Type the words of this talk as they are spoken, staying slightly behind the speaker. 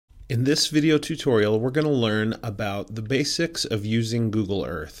In this video tutorial, we're going to learn about the basics of using Google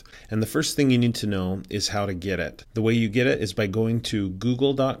Earth. And the first thing you need to know is how to get it. The way you get it is by going to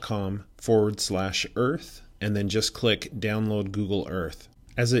google.com/earth and then just click download Google Earth.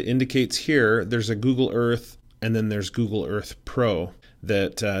 As it indicates here, there's a Google Earth and then there's Google Earth Pro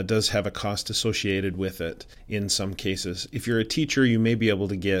that does have a cost associated with it in some cases. If you're a teacher, you may be able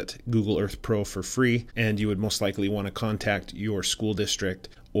to get Google Earth Pro for free, and you would most likely want to contact your school district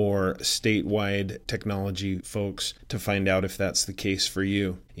or statewide technology folks to find out if that's the case for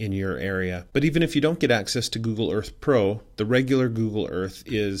you in your area. But even if you don't get access to Google Earth Pro, the regular Google Earth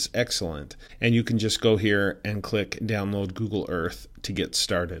is excellent, and you can just go here and click download Google Earth to get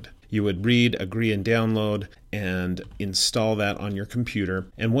started. You would read, agree, and download and install that on your computer.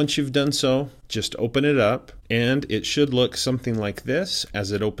 And once you've done so, just open it up, and it should look something like this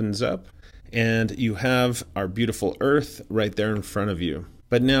as it opens up. And you have our beautiful Earth right there in front of you.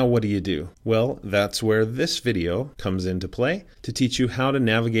 But now what do? Well, that's where this video comes into play, to teach you how to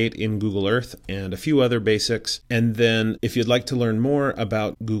navigate in Google Earth and a few other basics. And then if you'd like to learn more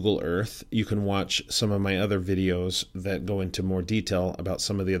about Google Earth, you can watch some of my other videos that go into more detail about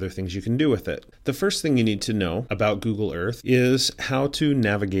some of the other things you can do with it. The first thing you need to know about Google Earth is how to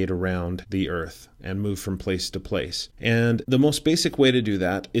navigate around the Earth and move from place to place. And the most basic way to do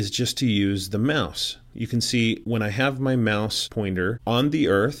that is just to use the mouse. You can see when I have my mouse pointer on the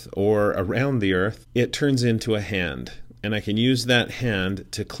Earth or around the Earth, it turns into a hand. And I can use that hand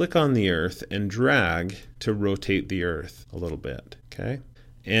to click on the Earth and drag to rotate the Earth a little bit, okay?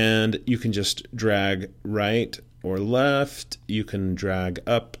 And you can just drag right or left, you can drag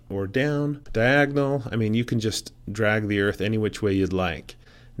up or down, diagonal. I mean, you can just drag the Earth any which way you'd like.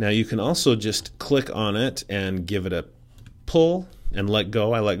 Now you can also just click on it and give it a pull and let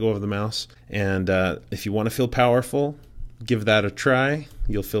go. I let go of the mouse. And if you want to feel powerful, give that a try.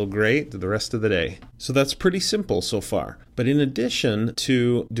 You'll feel great the rest of the day. So that's pretty simple so far. But in addition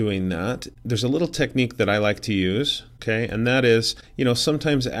to doing that, there's a little technique that I like to use, okay? And that is,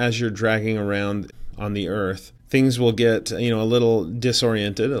 sometimes as you're dragging around on the Earth, things will get, a little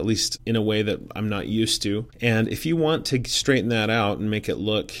disoriented, at least in a way that I'm not used to. And if you want to straighten that out and make it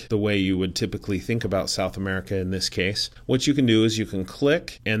look the way you would typically think about South America in this case, what you can do is you can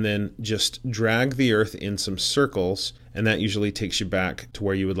click and then just drag the Earth in some circles, and that usually takes you back to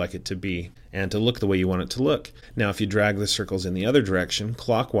where you would like it to be and to look the way you want it to look. Now, if you drag the circles in the other direction,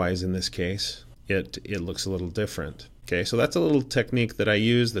 clockwise in this case, it looks a little different. Okay, so that's a little technique that I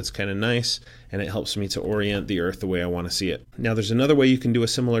use that's kind of nice, and it helps me to orient the Earth the way I want to see it. Now there's another way you can do a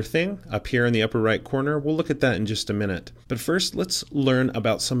similar thing up here in the upper right corner. We'll look at that in just a minute. But first, let's learn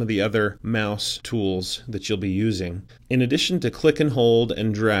about some of the other mouse tools that you'll be using. In addition to click and hold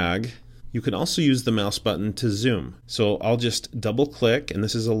and drag, you can also use the mouse button to zoom. So I'll just double click, and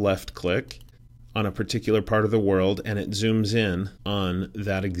this is a left click, on a particular part of the world, and it zooms in on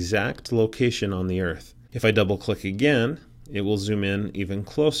that exact location on the Earth. If I double click again, it will zoom in even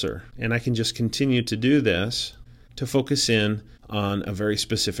closer. And I can just continue to do this to focus in on a very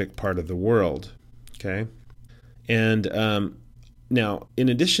specific part of the world. Okay? And now, in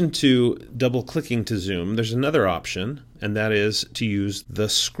addition to double clicking to zoom, there's another option, and that is to use the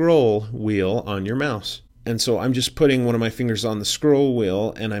scroll wheel on your mouse. And so I'm just putting one of my fingers on the scroll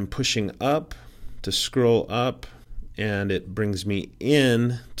wheel, and I'm pushing up to scroll up, and it brings me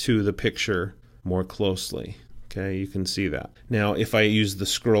in to the picture more closely. Okay, you can see that. Now, if I use the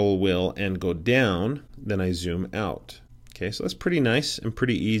scroll wheel and go down, then I zoom out. Okay, so that's pretty nice and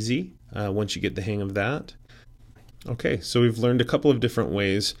pretty easy once you get the hang of that. Okay, so we've learned a couple of different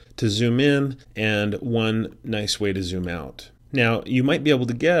ways to zoom in and one nice way to zoom out. Now, you might be able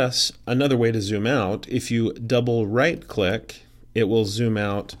to guess another way to zoom out. If you double right click, it will zoom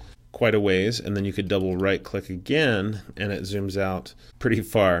out quite a ways, and then you could double right click again and it zooms out pretty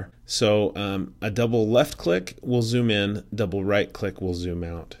far. So a double left click will zoom in, double right click will zoom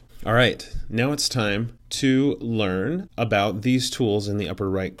out. All right, now it's time to learn about these tools in the upper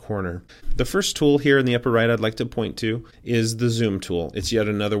right corner. The first tool here in the upper right I'd like to point to is the zoom tool. It's yet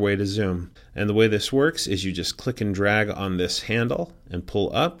another way to zoom. And the way this works is you just click and drag on this handle and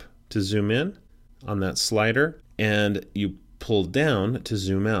pull up to zoom in on that slider, and you pull down to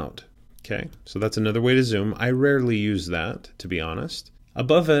zoom out. Okay, so that's another way to zoom. I rarely use that, to be honest.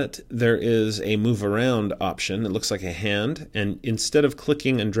 Above it, there is a move around option. It looks like a hand, and instead of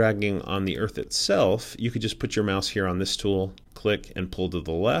clicking and dragging on the Earth itself, you could just put your mouse here on this tool, click and pull to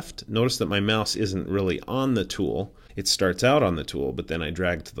the left. Notice that my mouse isn't really on the tool. It starts out on the tool, but then I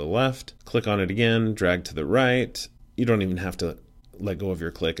drag to the left, click on it again, drag to the right. You don't even have to let go of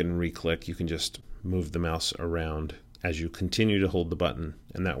your click and re-click. You can just move the mouse around as you continue to hold the button,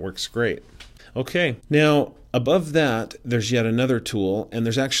 and that works great. Okay, now above that, there's yet another tool, and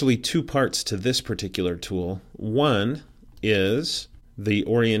there's actually two parts to this particular tool. One is the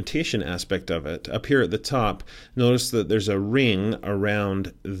orientation aspect of it. Up here at the top, notice that there's a ring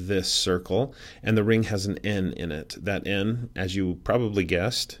around this circle, and the ring has an N in it. That N, as you probably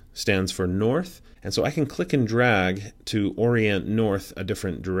guessed, stands for north, and so I can click and drag to orient north a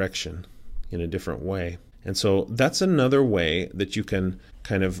different direction in a different way. And so that's another way that you can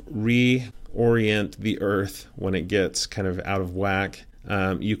kind of reorient the Earth when it gets kind of out of whack.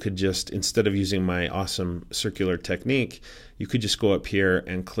 You could just, instead of using my awesome circular technique, you could just go up here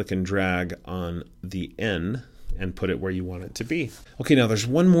and click and drag on the N and put it where you want it to be. Okay, now there's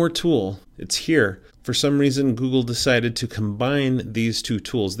one more tool. It's here. For some reason, Google decided to combine these two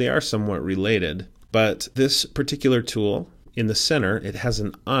tools. They are somewhat related, but this particular tool in the center, it has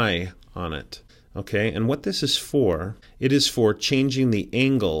an eye on it. Okay, and what this is for, it is for changing the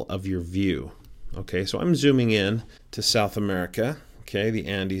angle of your view. Okay, so I'm zooming in to South America. Okay, the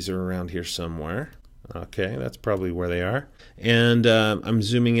Andes are around here somewhere. Okay, that's probably where they are. And I'm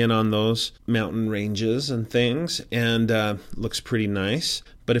zooming in on those mountain ranges and things, and looks pretty nice.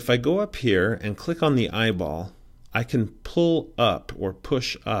 But if I go up here and click on the eyeball, I can pull up or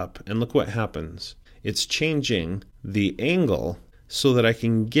push up, and look what happens. It's changing the angle so that I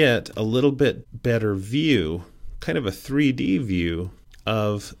can get a little bit better view, kind of a 3D view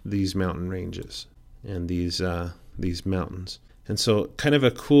of these mountain ranges and these mountains. And so kind of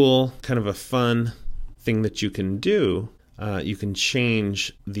a cool, kind of a fun thing that you can do. You can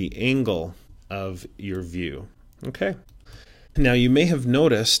change the angle of your view. Okay. Now you may have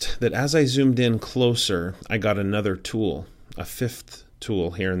noticed that as I zoomed in closer, I got another tool, a fifth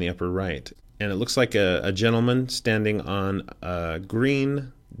tool here in the upper right. And it looks like a gentleman standing on a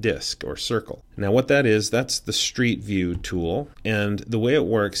green disc or circle. Now what that is, that's the Street View tool. And the way it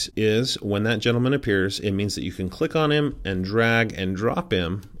works is when that gentleman appears, it means that you can click on him and drag and drop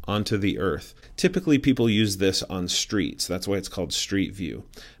him onto the earth. Typically people use this on streets. That's why it's called Street View.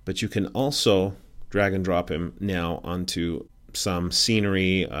 But you can also drag and drop him now onto some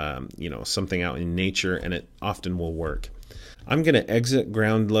scenery, something out in nature, and it often will work. I'm going to exit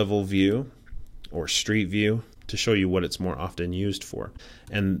ground level view or street view to show you what it's more often used for.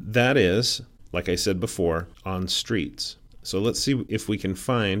 And that is, like I said before, on streets. So let's see if we can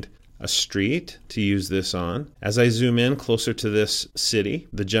find a street to use this on. As I zoom in closer to this city,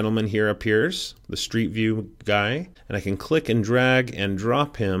 the gentleman here appears, the Street View guy, and I can click and drag and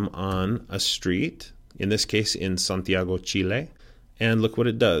drop him on a street, in this case in Santiago, Chile. And look what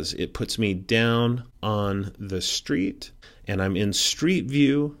it does. It puts me down on the street, and I'm in Street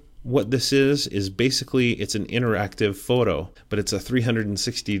View. What this is basically it's an interactive photo, but it's a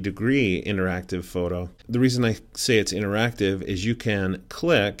 360-degree interactive photo. The reason I say it's interactive is you can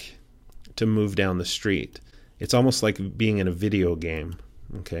click to move down the street. It's almost like being in a video game.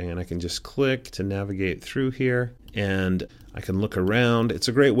 Okay, and I can just click to navigate through here, and I can look around. It's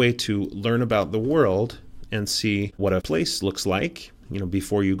a great way to learn about the world and see what a place looks like,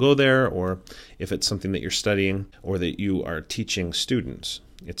 before you go there, or if it's something that you're studying or that you are teaching students.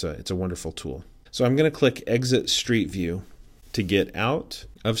 It's a wonderful tool. So I'm going to click Exit Street View to get out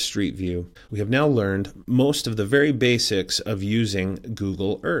of Street View. We have now learned most of the very basics of using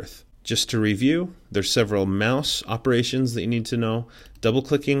Google Earth. Just to review, there's several mouse operations that you need to know.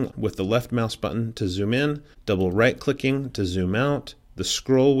 Double-clicking with the left mouse button to zoom in, double right-clicking to zoom out. The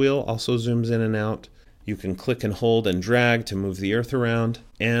scroll wheel also zooms in and out. You can click and hold and drag to move the earth around.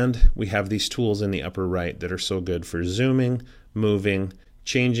 And we have these tools in the upper right that are so good for zooming, moving,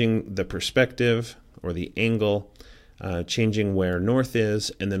 changing the perspective or the angle, changing where north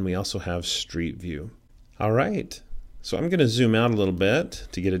is, and then we also have Street View. All right, so I'm going to zoom out a little bit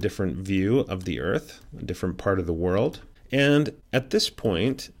to get a different view of the earth, a different part of the world. And at this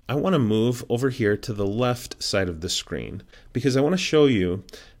point, I want to move over here to the left side of the screen because I want to show you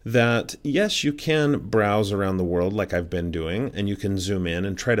that, yes, you can browse around the world like I've been doing, and you can zoom in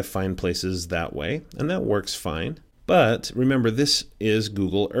and try to find places that way, and that works fine. But remember, this is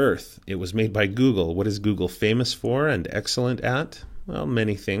Google Earth. It was made by Google. What is Google famous for and excellent at? Well,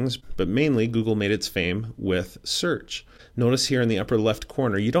 many things, but mainly Google made its fame with search. Notice here in the upper left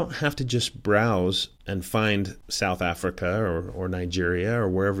corner, you don't have to just browse and find South Africa or Nigeria or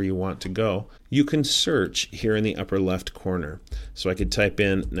wherever you want to go. You can search here in the upper left corner. So I could type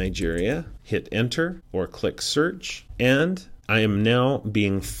in Nigeria, hit enter, or click search, and I am now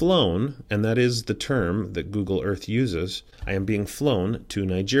being flown, and that is the term that Google Earth uses. I am being flown to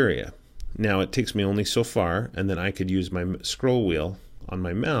Nigeria. Now it takes me only so far, and then I could use my scroll wheel on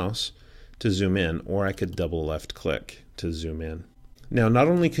my mouse to zoom in, or I could double left click to zoom in. Now, not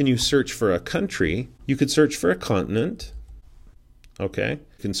only can you search for a country, you could search for a continent. Okay,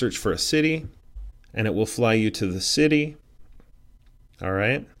 you can search for a city, and it will fly you to the city. All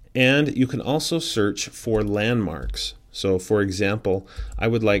right, and you can also search for landmarks. So, for example, I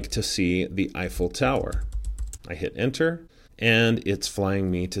would like to see the Eiffel Tower. I hit enter, and it's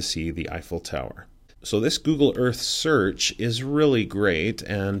flying me to see the Eiffel Tower. So this Google Earth search is really great,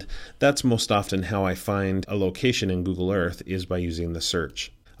 and that's most often how I find a location in Google Earth, is by using the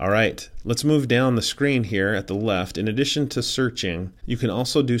search. All right, let's move down the screen here at the left. In addition to searching, you can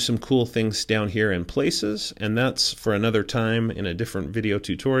also do some cool things down here in places, and that's for another time in a different video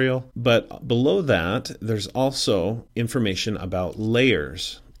tutorial. But below that, there's also information about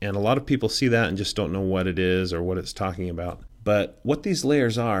layers. And a lot of people see that and just don't know what it is or what it's talking about. But what these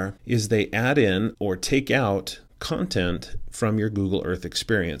layers are is they add in or take out content from your Google Earth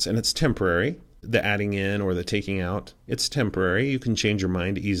experience, and it's temporary. The adding in or the taking out, it's temporary. You can change your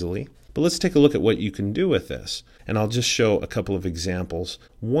mind easily. But let's take a look at what you can do with this. And I'll just show a couple of examples.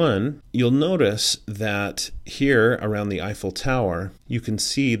 One, you'll notice that here around the Eiffel Tower, you can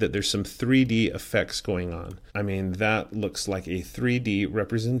see that there's some 3D effects going on. I mean, that looks like a 3D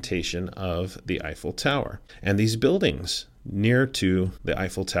representation of the Eiffel Tower. And these buildings near to the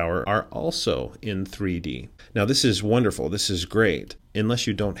Eiffel Tower are also in 3D. Now, this is wonderful. This is great, unless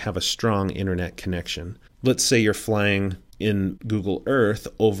you don't have a strong internet connection. Let's say you're flying in Google Earth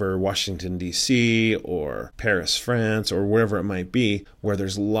over Washington, D.C., or Paris, France, or wherever it might be, where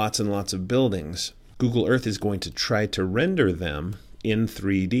there's lots and lots of buildings. Google Earth is going to try to render them in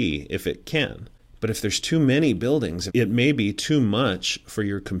 3D if it can. But if there's too many buildings, it may be too much for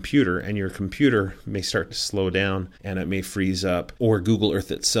your computer, and your computer may start to slow down, and it may freeze up, or Google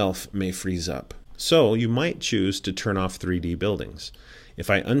Earth itself may freeze up. So you might choose to turn off 3D buildings. If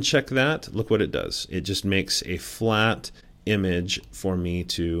I uncheck that, look what it does. It just makes a flat image for me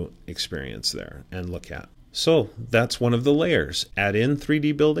to experience there and look at. So that's one of the layers. Add in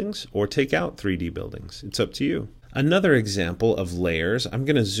 3D buildings or take out 3D buildings. It's up to you. Another example of layers, I'm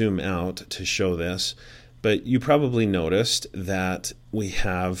going to zoom out to show this, but you probably noticed that we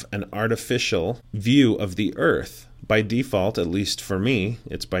have an artificial view of the Earth. By default, at least for me,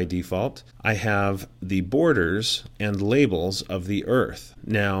 it's by default, I have the borders and labels of the Earth.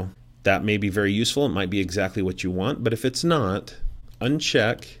 Now, that may be very useful. It might be exactly what you want, but if it's not,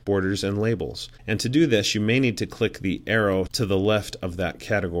 uncheck borders and labels. And to do this, you may need to click the arrow to the left of that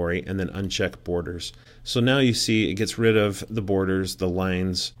category and then uncheck borders. So now you see it gets rid of the borders, the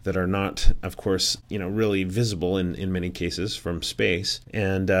lines that are not, of course, really visible in many cases from space.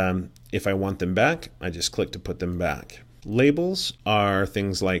 And if I want them back, I just click to put them back. Labels are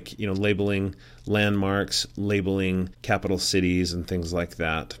things like, labeling landmarks, labeling capital cities, and things like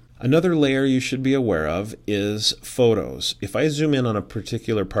that. Another layer you should be aware of is photos. If I zoom in on a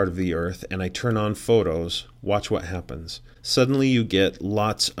particular part of the Earth and I turn on photos, watch what happens. Suddenly you get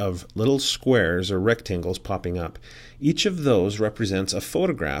lots of little squares or rectangles popping up. Each of those represents a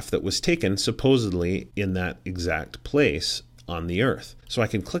photograph that was taken supposedly in that exact place on the Earth. So I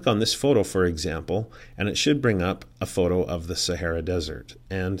can click on this photo, for example, and it should bring up a photo of the Sahara Desert.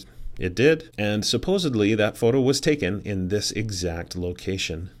 And it did, and supposedly that photo was taken in this exact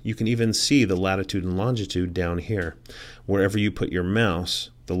location. You can even see the latitude and longitude down here. Wherever you put your mouse,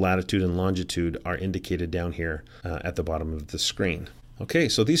 the latitude and longitude are indicated down here at the bottom of the screen. Okay,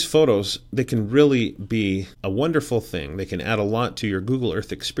 so these photos, they can really be a wonderful thing. They can add a lot to your Google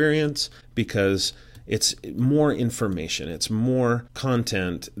Earth experience because it's more information. It's more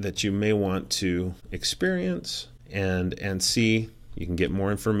content that you may want to experience and see. You can get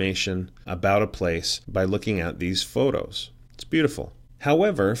more information about a place by looking at these photos. It's beautiful.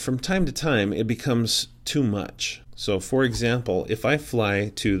 However, from time to time, it becomes too much. So, for example, if I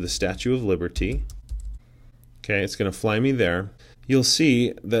fly to the Statue of Liberty, okay, it's going to fly me there. You'll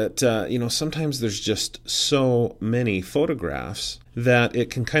see that, sometimes there's just so many photographs that it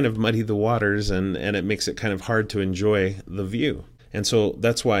can kind of muddy the waters and it makes it kind of hard to enjoy the view. And so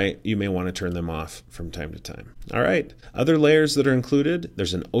that's why you may want to turn them off from time to time. All right, other layers that are included,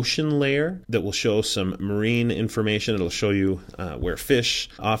 there's an ocean layer that will show some marine information. It'll show you where fish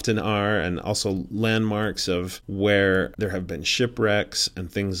often are and also landmarks of where there have been shipwrecks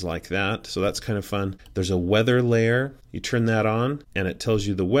and things like that. So that's kind of fun. There's a weather layer. You turn that on and it tells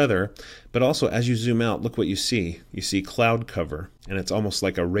you the weather. But also as you zoom out, look what you see. You see cloud cover, and it's almost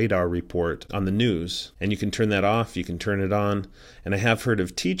like a radar report on the news. And you can turn that off, you can turn it on. And I have heard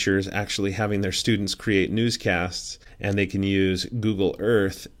of teachers actually having their students create newscasts, and they can use Google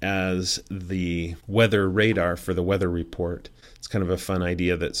Earth as the weather radar for the weather report. It's kind of a fun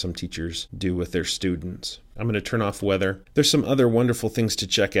idea that some teachers do with their students. I'm going to turn off weather. There's some other wonderful things to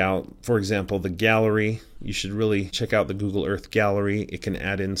check out. For example, the gallery. You should really check out the Google Earth gallery. It can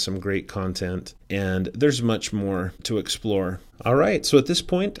add in some great content, and there's much more to explore. All right, so at this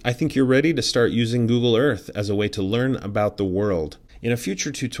point, I think you're ready to start using Google Earth as a way to learn about the world. In a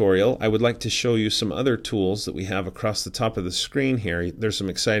future tutorial, I would like to show you some other tools that we have across the top of the screen here. There's some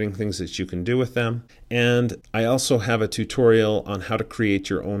exciting things that you can do with them. And I also have a tutorial on how to create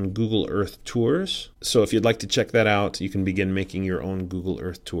your own Google Earth tours. So if you'd like to check that out, you can begin making your own Google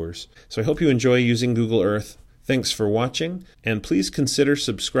Earth tours. So I hope you enjoy using Google Earth. Thanks for watching, and please consider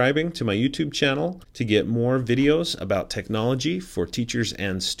subscribing to my YouTube channel to get more videos about technology for teachers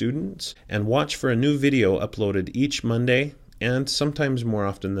and students, and watch for a new video uploaded each Monday, and sometimes more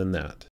often than that.